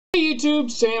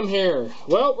YouTube, Sam here.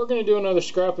 Well, we're going to do another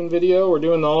scrapping video. We're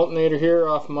doing the alternator here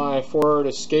off my Ford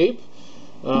Escape.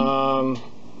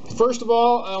 First of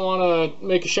all, I want to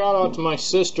make a shout out to my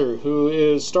sister who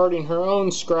is starting her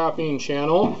own scrapping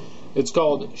channel. It's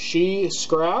called She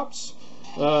Scraps.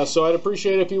 So I'd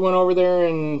appreciate if you went over there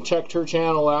and checked her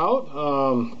channel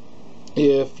out.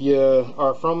 If you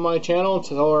are from my channel,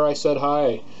 tell her I said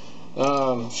hi.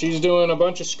 She's doing a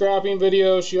bunch of scrapping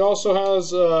videos. She also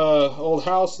has an old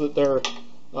house that they're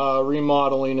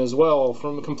remodeling as well,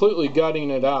 from completely gutting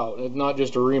it out. It's not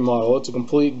just a remodel, it's a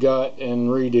complete gut and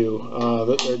redo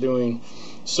that they're doing.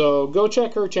 So go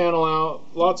check her channel out.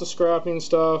 Lots of scrapping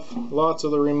stuff, lots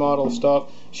of the remodel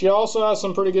stuff. She also has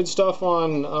some pretty good stuff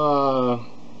on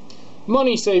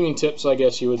money saving tips, I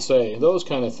guess you would say, those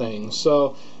kind of things.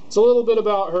 So it's a little bit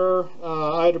about her.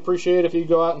 I'd appreciate if you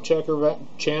go out and check her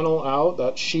channel out.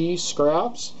 That's She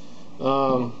Scraps.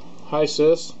 Hi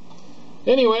sis.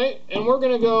 Anyway, and we're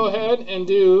going to go ahead and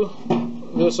do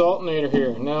this alternator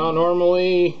here. Now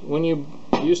normally, when you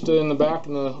used to, in the back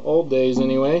in the old days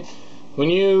anyway,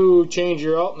 when you change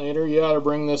your alternator, you got to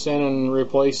bring this in and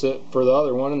replace it for the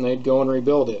other one, and they'd go and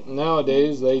rebuild it.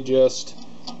 Nowadays they just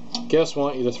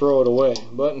want you to throw it away.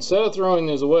 But instead of throwing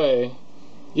this away,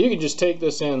 you could just take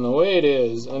this in the way it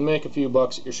is and make a few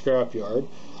bucks at your scrapyard.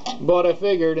 But I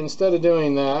figured instead of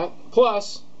doing that,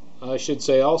 plus I should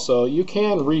say also, you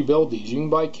can rebuild these. You can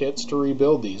buy kits to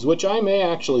rebuild these, which I may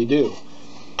actually do.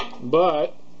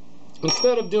 But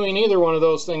instead of doing either one of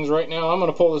those things right now, I'm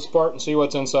going to pull this apart and see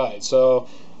what's inside. So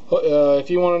if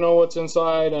you want to know what's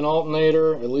inside an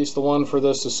alternator, at least the one for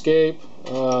this Escape,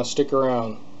 stick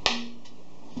around.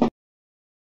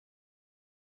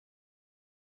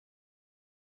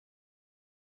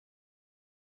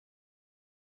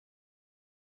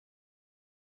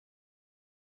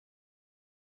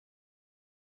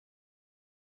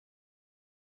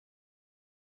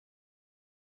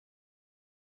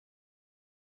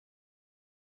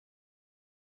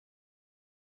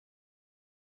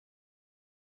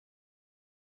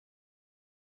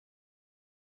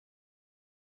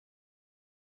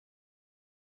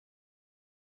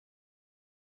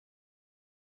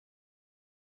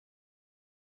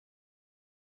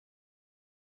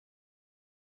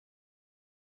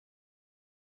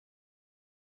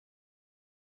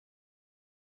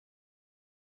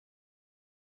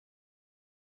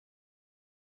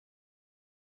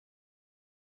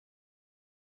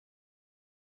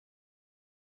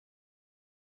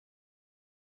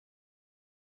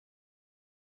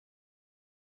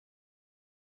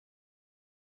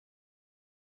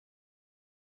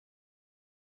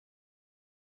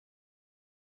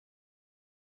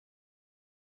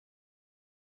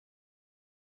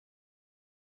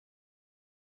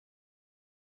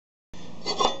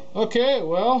 Okay,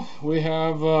 well, we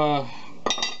have a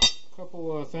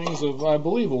couple of things of, I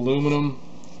believe, aluminum.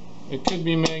 It could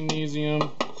be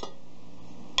magnesium,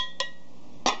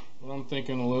 but I'm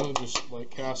thinking just like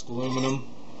cast aluminum.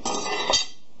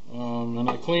 And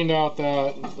I cleaned out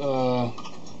that,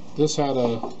 this had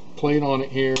a plate on it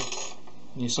here.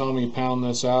 You saw me pound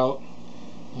this out.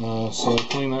 So I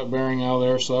cleaned that bearing out of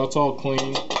there, so that's all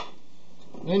clean.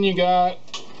 Then you got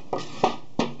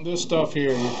this stuff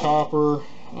here, your copper.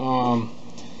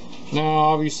 Now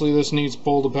obviously this needs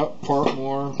pulled apart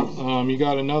more. You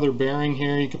got another bearing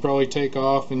here you could probably take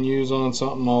off and use on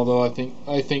something, although I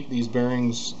think these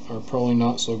bearings are probably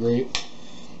not so great,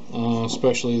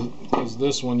 especially because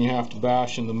this one you have to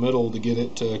bash in the middle to get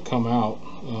it to come out,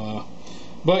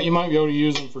 but you might be able to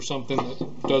use them for something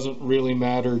that doesn't really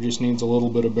matter, just needs a little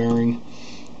bit of bearing.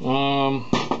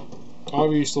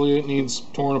 Obviously it needs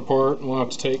torn apart, and we'll have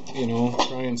to take,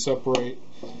 try and separate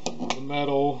the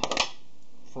metal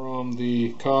from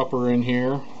the copper in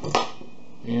here,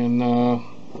 and I'm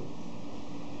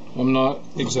not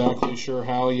exactly sure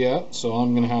how yet, so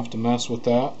I'm gonna have to mess with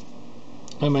that.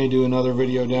 I may do another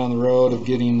video down the road of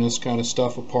getting this kind of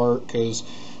stuff apart, because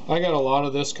I got a lot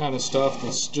of this kind of stuff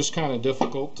that's just kind of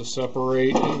difficult to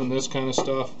separate. Even this kind of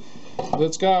stuff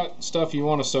that's got stuff you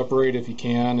want to separate if you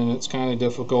can, and it's kind of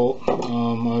difficult.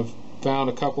 I've found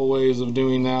a couple ways of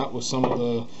doing that with some of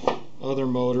the other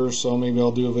motors, so maybe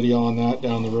I'll do a video on that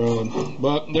down the road.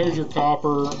 But there's your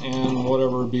copper, and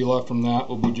whatever would be left from that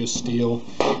will be just steel.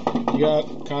 You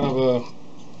got kind of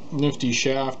a nifty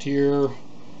shaft here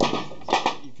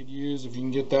you could use if you can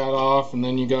get that off, and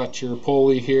then you got your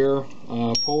pulley here.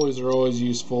 Pulleys are always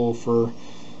useful for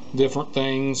different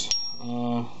things,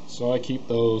 so I keep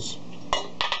those.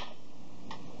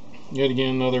 Yet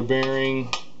again, another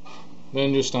bearing,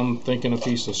 then just I'm thinking a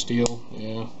piece of steel.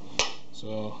 Yeah,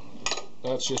 so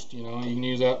that's just, you can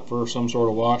use that for some sort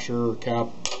of washer or cap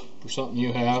for something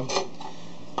you have.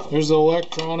 There's the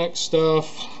electronic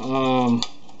stuff.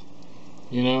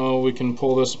 You know, we can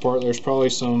pull this apart. There's probably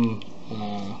some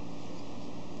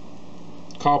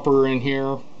copper in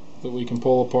here that we can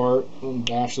pull apart and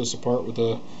bash this apart with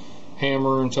a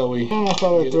hammer until we. And I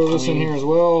thought I'd throw this in here as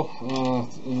well.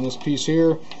 In this piece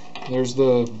here, there's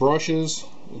the brushes,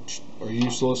 which are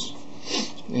useless,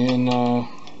 and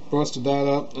busted that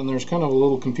up. And there's kind of a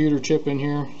little computer chip in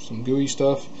here, some gooey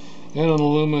stuff, and an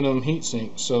aluminum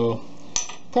heatsink. So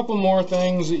a couple more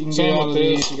things that you can get out of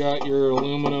these. You got your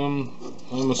aluminum,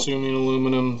 I'm assuming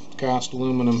aluminum, cast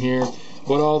aluminum here,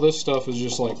 but all this stuff is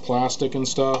just like plastic and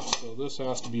stuff, so this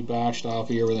has to be bashed off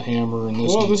here with a hammer. And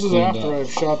this, well, this is after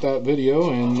I've shot that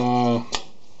video, and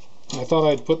I thought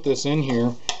I'd put this in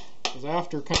here because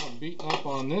after kind of beating up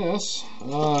on this,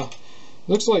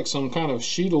 looks like some kind of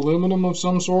sheet aluminum of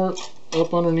some sort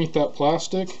up underneath that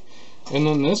plastic, and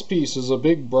then this piece is a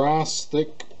big brass,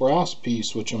 thick brass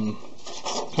piece, which I'm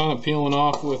kind of peeling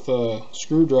off with a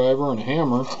screwdriver and a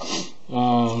hammer.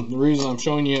 The reason I'm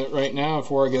showing you it right now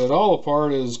before I get it all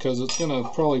apart is because it's going to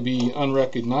probably be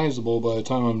unrecognizable by the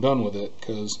time I'm done with it,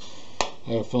 because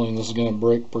I have a feeling this is going to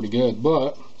break pretty good.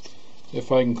 But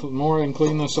if I can, more I can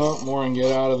clean this up, more I can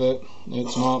get out of it.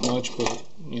 It's not much, but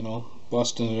you know,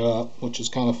 busting it up, which is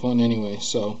kind of fun anyway.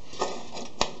 So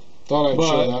thought I'd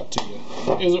show that to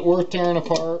you. Is it worth tearing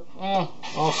apart?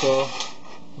 Also,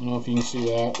 I don't know if you can see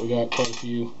that, we got quite a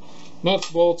few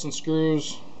nuts, bolts, and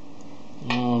screws.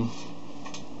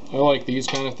 I like these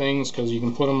kind of things because you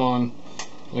can put them on,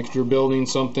 like if you're building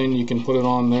something, you can put it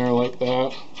on there like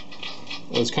that.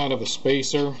 It's kind of a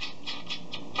spacer.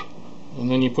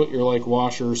 And then you put your like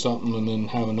washer or something and then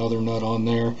have another nut on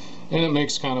there. And it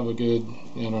makes kind of a good,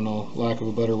 I don't know, lack of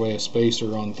a better way, a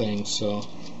spacer on things. So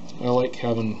I like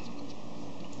having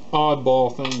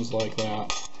oddball things like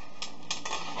that.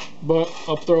 But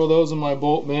I'll throw those in my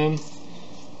bolt bin.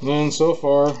 And then so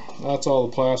far, that's all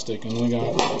the plastic, and we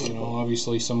got, you know,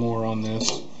 obviously some more on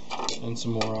this and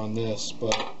some more on this,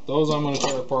 but those I'm going to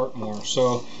tear apart more.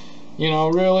 So, you know,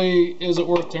 really, is it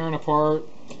worth tearing apart?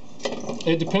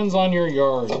 It depends on your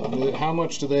yard. How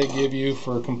much do they give you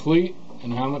for complete,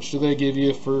 and how much do they give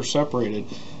you for separated?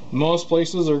 Most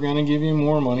places are going to give you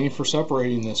more money for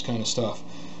separating this kind of stuff.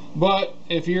 But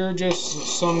if you're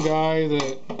just some guy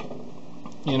that,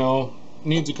 you know,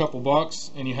 needs a couple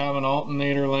bucks and you have an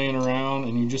alternator laying around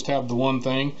and you just have the one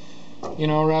thing, you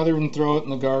know, rather than throw it in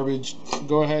the garbage,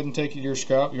 go ahead and take it to your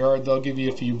scrap yard. They'll give you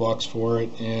a few bucks for it,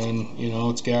 and you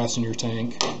know, it's gas in your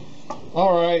tank.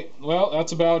 Alright, well,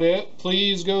 that's about it.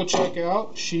 Please go check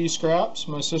out She Scraps,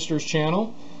 my sister's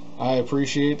channel. I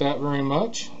appreciate that very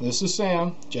much. This is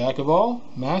Sam, Jack of all,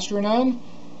 Master of none.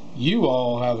 You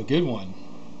all have a good one.